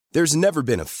There's never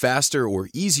been a faster or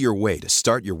easier way to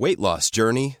start your weight loss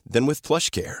journey than with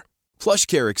PlushCare.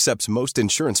 PlushCare accepts most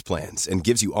insurance plans and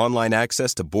gives you online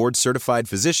access to board-certified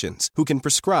physicians who can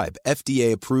prescribe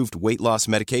FDA-approved weight loss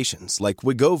medications like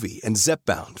Wegovy and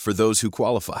Zepbound for those who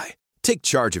qualify. Take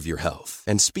charge of your health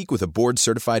and speak with a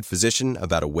board-certified physician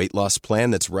about a weight loss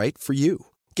plan that's right for you.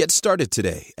 Get started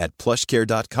today at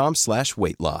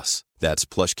plushcare.com/weight-loss. That's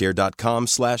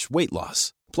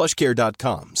plushcare.com/weight-loss.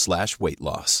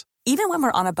 plushcare.com/weight-loss. Even when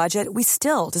we're on a budget, we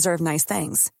still deserve nice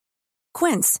things.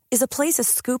 Quince is a place to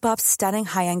scoop up stunning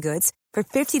high-end goods for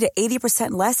 50 to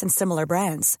 80% less than similar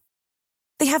brands.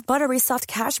 They have buttery soft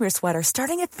cashmere sweaters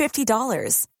starting at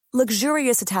 $50,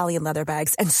 luxurious Italian leather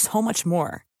bags, and so much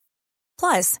more.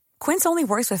 Plus, Quince only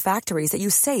works with factories that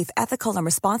use safe, ethical, and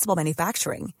responsible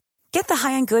manufacturing. Get the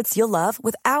high-end goods you'll love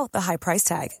without the high price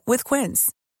tag with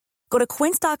Quince. Go to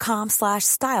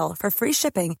quince.com/style for free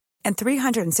shipping and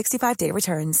 365-day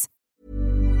returns.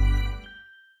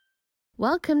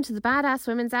 Welcome to the Badass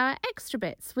Women's Hour Extra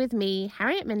Bits with me,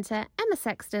 Harriet Minter, Emma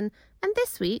Sexton, and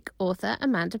this week, author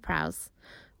Amanda Prowse.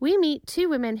 We meet two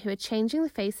women who are changing the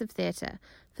face of theatre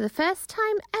for the first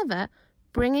time ever,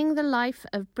 bringing the life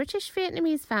of British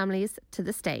Vietnamese families to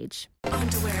the stage.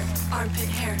 Underwear, armpit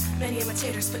hair, many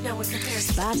imitators, but no one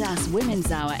compares. Badass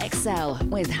Women's Hour XL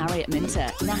with Harriet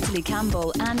Minter, Natalie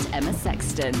Campbell, and Emma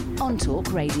Sexton on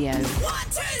Talk Radio. 1, 2,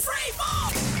 3, 4!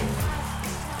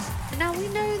 Now, we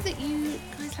know that you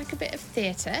guys like a bit of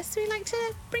theatre, so we like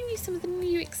to bring you some of the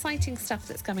new exciting stuff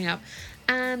that's coming up.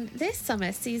 And this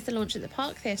summer sees the launch at the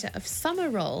Park Theatre of Summer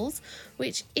Rolls,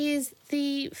 which is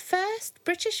the first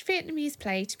British Vietnamese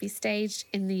play to be staged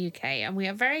in the UK. And we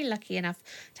are very lucky enough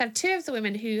to have two of the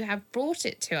women who have brought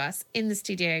it to us in the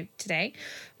studio today.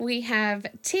 We have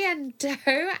Tien Do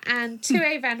and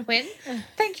Tue Van Huynh.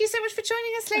 Thank you so much for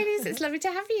joining us, ladies. It's lovely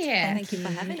to have you here. Thank you for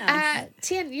having us.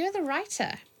 Tien, you're the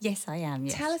writer. Yes, I am.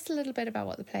 Yes. Tell us a little bit about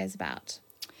what the play is about.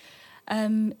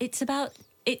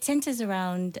 It centres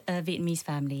around a Vietnamese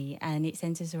family, and it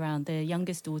centres around the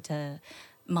youngest daughter,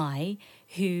 Mai,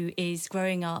 who is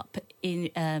growing up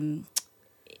in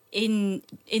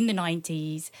the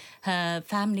 90s. Her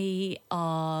family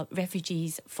are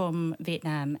refugees from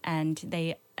Vietnam, and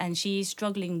she is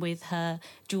struggling with her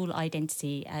dual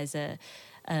identity as a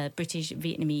British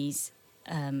Vietnamese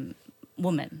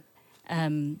woman.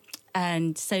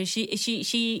 And so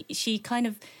she kind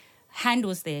of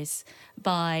handles this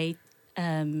by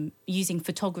using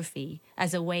photography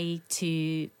as a way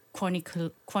to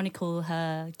chronicle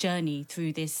her journey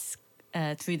through this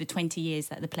through the 20 years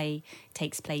that the play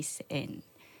takes place in.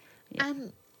 Yeah.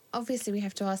 And obviously we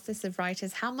have to ask this of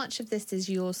writers, how much of this is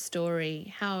your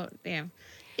story?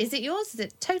 Is it yours? Is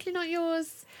it totally not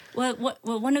yours? Well,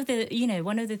 one of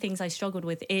the things I struggled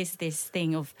with is this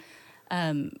thing of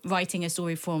writing a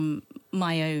story from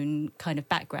my own kind of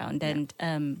background. And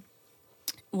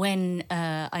when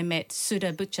I met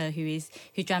Sudha Butcher, who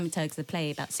dramaturgs the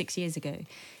play about 6 years ago,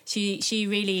 she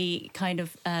really kind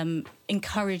of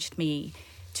encouraged me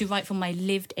to write from my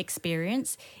lived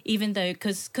experience, even though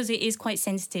because it is quite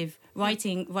sensitive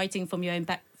writing from your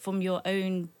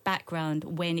own background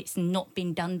when it's not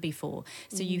been done before.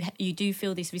 So you do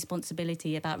feel this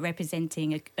responsibility about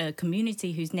representing a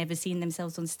community who's never seen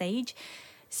themselves on stage.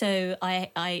 So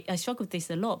I struggle with this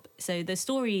a lot. So the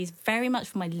story is very much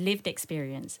from my lived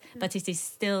experience, but it is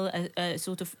still a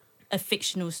sort of a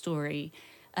fictional story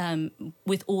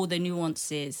with all the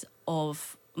nuances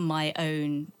of my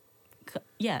own,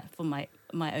 from my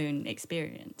own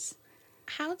experience.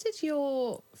 How did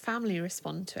your family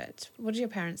respond to it? What did your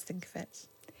parents think of it?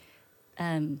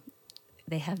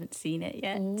 They haven't seen it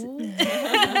yet.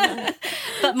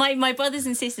 But my brothers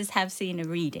and sisters have seen a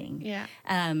reading. Yeah.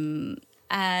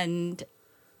 And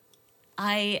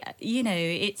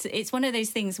it's one of those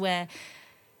things where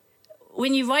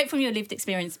when you write from your lived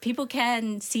experience, people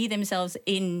can see themselves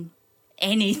in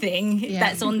anything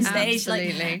that's on stage.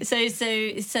 Absolutely.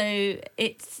 So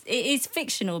it is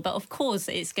fictional, but of course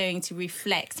it's going to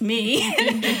reflect me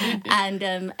and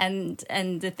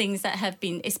the things that have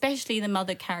been, especially the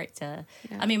mother character.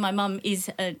 Yeah. I mean, my mum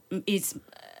is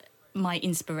my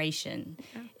inspiration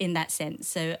in that sense.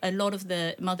 So a lot of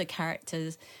the mother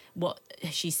characters, what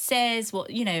she says,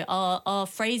 are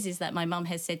phrases that my mum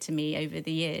has said to me over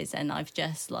the years, and I've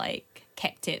just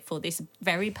kept it for this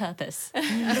very purpose. I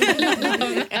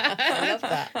love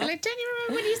that. Don't you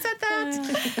remember when you said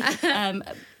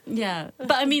that?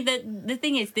 But I mean the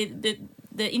thing is the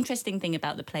interesting thing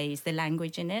about the play is the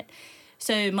language in it.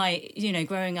 So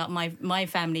growing up, my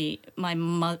family,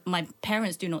 my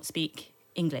parents do not speak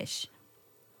English,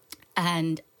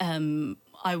 and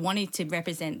I wanted to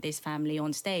represent this family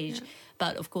on stage,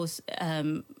 but of course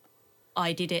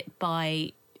I did it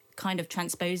by kind of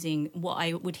transposing what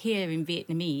I would hear in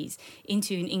Vietnamese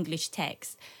into an English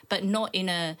text, but not in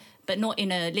a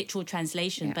literal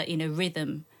translation, but in a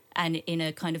rhythm and in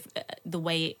a kind of the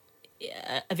way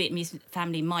a Vietnamese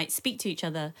family might speak to each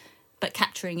other, but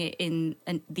capturing it in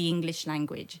the English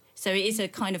language. So it is a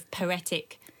kind of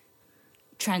poetic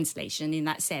translation in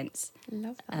that sense.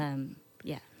 Love that.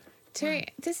 Yeah. Terry,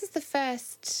 this is the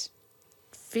first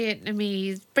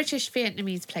British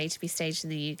Vietnamese play to be staged in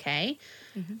the UK.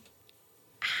 Mm-hmm.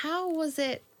 How was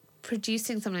it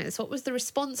producing something like this? What was the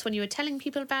response when you were telling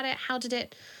people about it?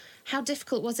 How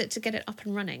difficult was it to get it up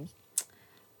and running?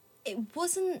 It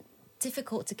wasn't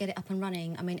difficult to get it up and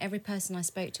running. I mean, every person I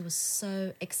spoke to was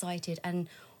so excited and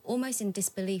almost in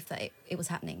disbelief that it was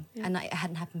happening, and that it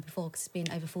hadn't happened before, because it's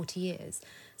been over 40 years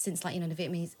since, like, you know, the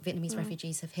Vietnamese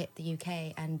refugees have hit the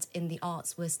UK, and in the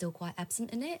arts we're still quite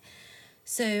absent in it.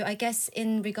 So I guess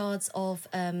in regards of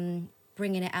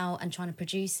bringing it out and trying to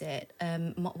produce it,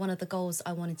 one of the goals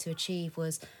I wanted to achieve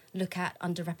was look at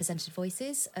underrepresented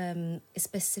voices,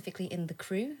 specifically in the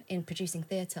crew in producing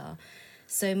theatre.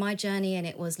 So my journey in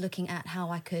it was looking at how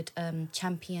I could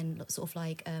champion sort of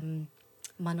like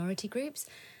minority groups.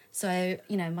 So,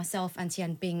 you know, myself and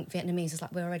Tien being Vietnamese, is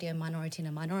like we're already a minority in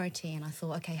a minority, and I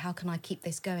thought, okay, how can I keep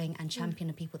this going and champion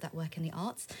the people that work in the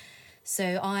arts?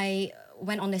 So I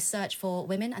went on this search for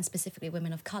women, and specifically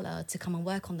women of colour, to come and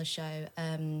work on the show.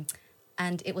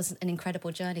 And it was an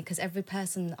incredible journey, because every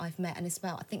person that I've met, and it's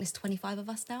about, I think there's 25 of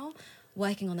us now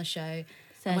working on the show.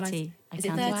 30. Is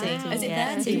it 30? Wow. Is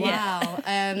it 30? Wow.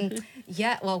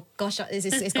 Yeah, well, gosh,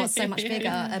 it's got so much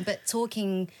bigger. But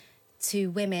talking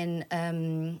to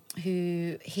women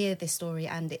who hear this story,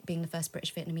 and it being the first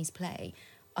British Vietnamese play,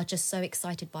 are just so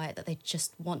excited by it that they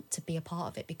just want to be a part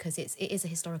of it, because it is a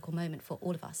historical moment for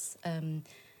all of us.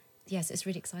 Yes, it's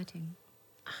really exciting.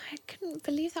 I couldn't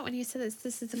believe that when you said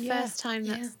this is the first time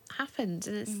that's happened.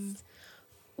 And it's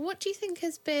what do you think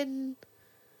has been,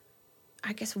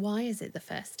 I guess, why is it the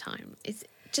first time? Is it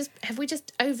just, have we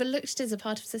just overlooked it as a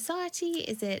part of society?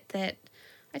 Is it that,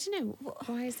 I don't know,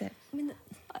 why is it? I mean,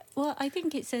 well, I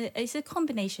think it's a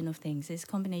combination of things. It's a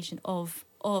combination of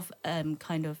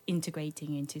kind of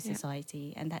integrating into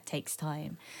society, and that takes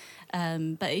time.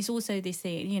 But it's also this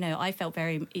thing, you know, I felt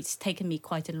it's taken me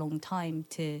quite a long time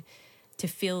to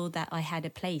feel that I had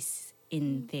a place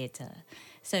in theatre.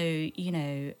 So, you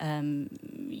know,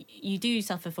 you do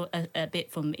suffer a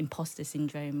bit from imposter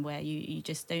syndrome, where you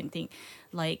just don't think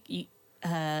like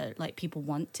people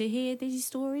want to hear these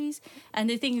stories. And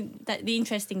the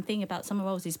interesting thing about Summer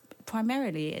Rolls is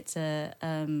primarily it's a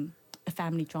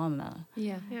family drama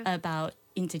about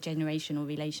intergenerational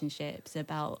relationships,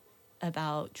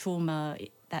 about trauma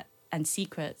and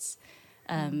secrets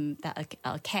that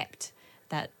are kept,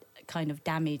 that kind of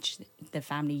damage the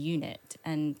family unit,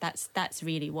 and that's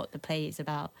really what the play is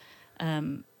about.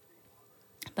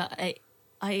 But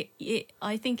I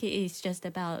think it is just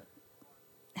about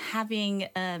having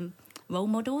role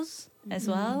models as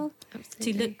well.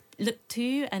 Absolutely. To look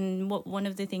to, and one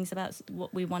of the things about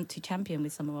what we want to champion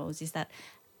with Summer Rolls is that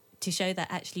to show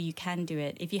that actually you can do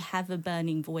it. If you have a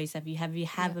burning voice, if you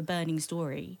have a burning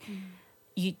story,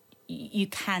 you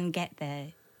can get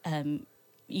there.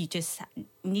 You just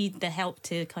need the help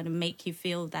to kind of make you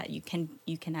feel that you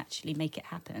can actually make it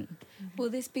happen. Will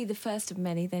this be the first of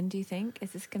many then, do you think?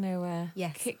 Is this going to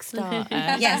kickstart?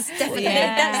 Yes, definitely.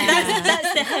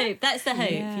 That's the hope. That's the hope.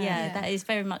 Yeah, that is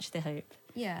very much the hope.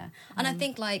 Yeah. And I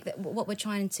think like what we're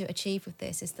trying to achieve with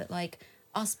this is that like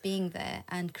us being there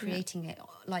and creating it,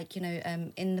 like, you know,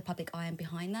 in the public eye and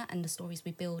behind that, and the stories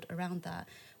we build around that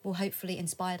will hopefully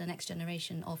inspire the next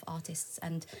generation of artists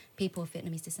and people of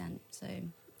Vietnamese descent. So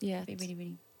it'll be really,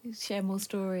 really... Share more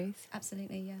stories.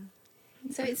 Absolutely, yeah.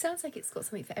 So it sounds like it's got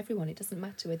something for everyone. It doesn't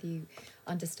matter whether you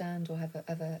understand or have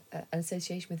an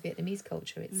association with Vietnamese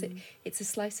culture. It's a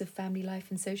slice of family life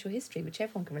and social history, which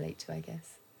everyone can relate to, I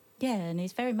guess. Yeah, and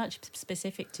it's very much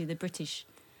specific to the British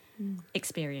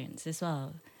experience as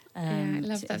well. I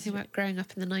love that thing about growing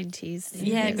up in the 90s.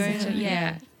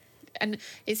 Yeah, And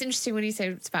it's interesting when you say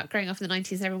it's about growing up in the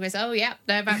 90s, everyone goes, oh, yeah,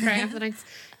 they're about growing up in the 90s.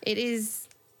 It is,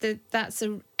 that's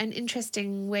an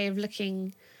interesting way of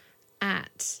looking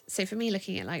at, so for me,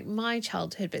 looking at like my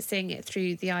childhood, but seeing it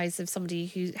through the eyes of somebody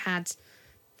who had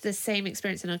the same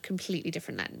experience in a completely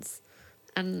different lens.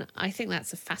 And I think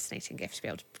that's a fascinating gift to be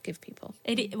able to give people.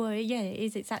 It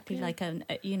is exactly like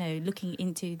looking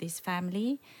into this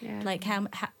family, like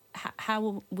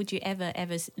how would you ever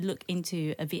look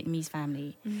into a Vietnamese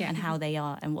family and how they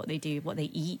are and what they do, what they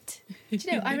eat? Do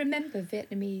you know, I remember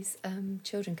Vietnamese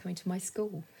children coming to my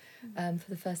school for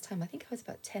the first time. I think I was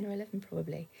about 10 or 11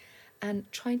 probably. And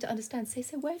trying to understand, so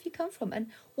where have you come from?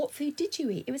 And what food did you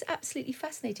eat? It was absolutely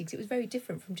fascinating because it was very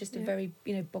different from just a very,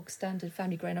 bog standard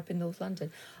family growing up in North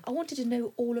London. I wanted to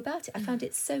know all about it. I found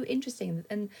it so interesting,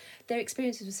 and their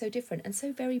experiences were so different and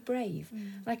so very brave.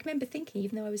 And I can remember thinking,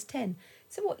 even though I was 10,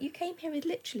 so what, you came here with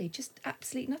literally just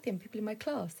absolutely nothing. People in my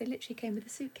class, they literally came with a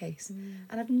suitcase.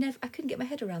 And I couldn't get my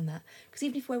head around that. Because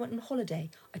even if I went on holiday,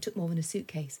 I took more than a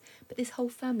suitcase. But this whole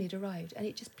family had arrived, and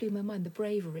it just blew my mind, the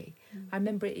bravery. I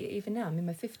remember it even now. I'm in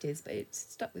my 50s, but it's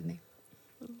stuck with me.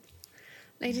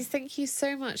 Ladies, thank you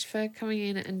so much for coming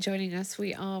in and joining us.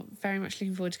 We are very much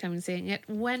looking forward to coming and seeing it.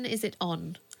 When is it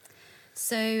on?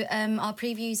 So our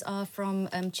previews are from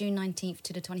June 19th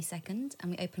to the 22nd,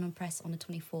 and we open on press on the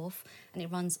 24th, and it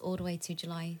runs all the way to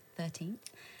July 13th.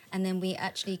 And then we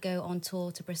actually go on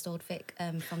tour to Bristol Old Vic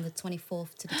from the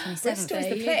 24th to the 27th. Bristol is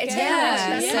the place.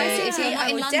 Yeah. So if you're not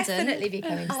in London, definitely be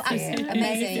coming to see it.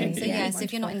 Amazing. So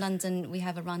if you're not in London, we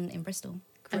have a run in Bristol.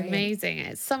 Great. Amazing.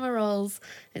 It's Summer Rolls.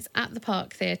 It's at the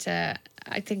Park Theatre.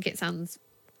 I think it sounds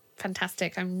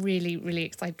fantastic. I'm really, really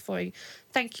excited for you.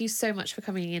 Thank you so much for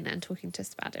coming in and talking to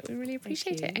us about it. We really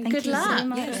appreciate it. And good luck. So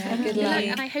much. Yeah, good luck.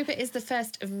 And I hope it is the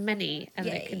first of many and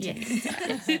that it continues. 1, 2,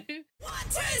 3,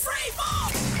 4.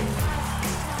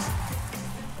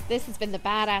 This has been the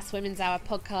Badass Women's Hour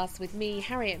podcast with me,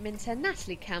 Harriet Minter,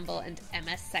 Natalie Campbell and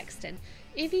Emma Sexton.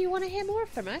 If you want to hear more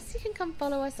from us, you can come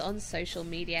follow us on social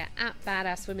media at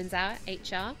Badass Women's Hour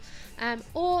HR,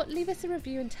 or leave us a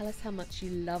review and tell us how much you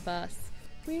love us.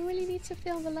 We really need to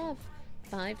feel the love.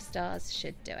 5 stars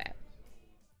should do it.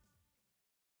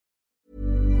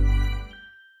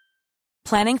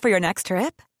 Planning for your next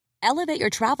trip? Elevate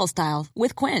your travel style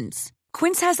with Quince.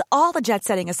 Quince has all the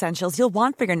jet-setting essentials you'll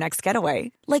want for your next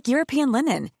getaway, like European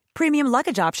linen, premium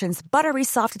luggage options, buttery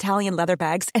soft Italian leather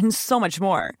bags, and so much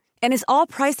more. And is all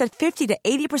priced at 50 to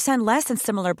 80% less than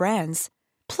similar brands.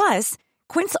 Plus,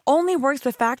 Quince only works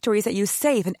with factories that use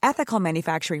safe and ethical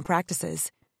manufacturing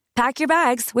practices. Pack your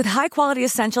bags with high-quality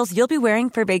essentials you'll be wearing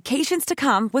for vacations to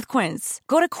come with Quince.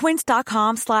 Go to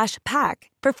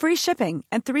quince.com/pack for free shipping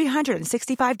and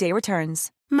 365-day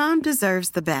returns. Mom deserves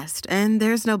the best, and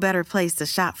there's no better place to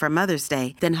shop for Mother's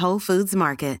Day than Whole Foods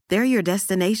Market. They're your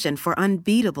destination for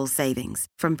unbeatable savings,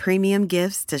 from premium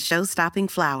gifts to show-stopping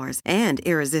flowers and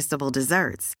irresistible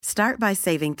desserts. Start by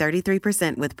saving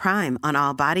 33% with Prime on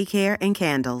all body care and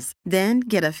candles. Then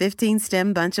get a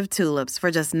 15-stem bunch of tulips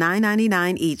for just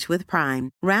 $9.99 each with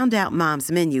Prime. Round out Mom's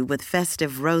menu with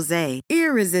festive rosé,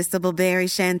 irresistible berry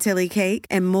chantilly cake,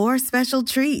 and more special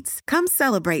treats. Come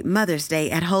celebrate Mother's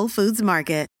Day at Whole Foods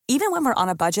Market. Even when we're on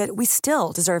a budget, we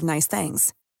still deserve nice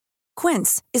things.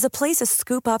 Quince is a place to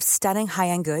scoop up stunning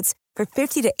high-end goods for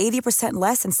 50 to 80%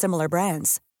 less than similar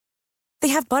brands. They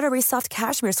have buttery soft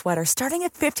cashmere sweaters starting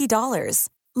at $50,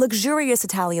 luxurious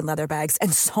Italian leather bags,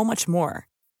 and so much more.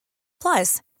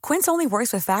 Plus, Quince only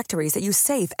works with factories that use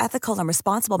safe, ethical, and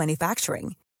responsible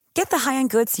manufacturing. Get the high-end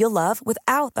goods you'll love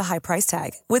without the high price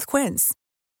tag with Quince.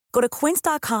 Go to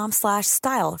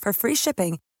quince.com/style for free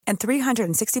shipping and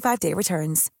 365-day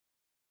returns.